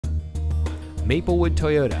Maplewood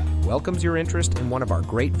Toyota welcomes your interest in one of our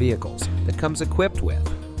great vehicles that comes equipped with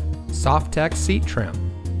Soft-Tex seat trim,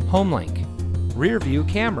 HomeLink, rear view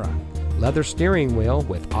camera, leather steering wheel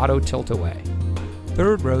with auto tilt-away,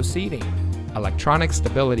 third row seating, electronic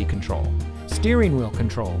stability control, steering wheel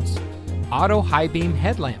controls, auto high beam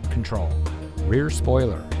headlamp control, rear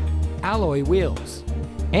spoiler, alloy wheels,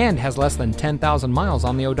 and has less than 10,000 miles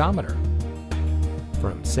on the odometer.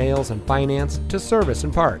 From sales and finance to service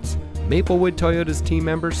and parts, Maplewood Toyota's team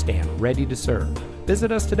members stand ready to serve.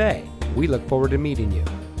 Visit us today. We look forward to meeting you.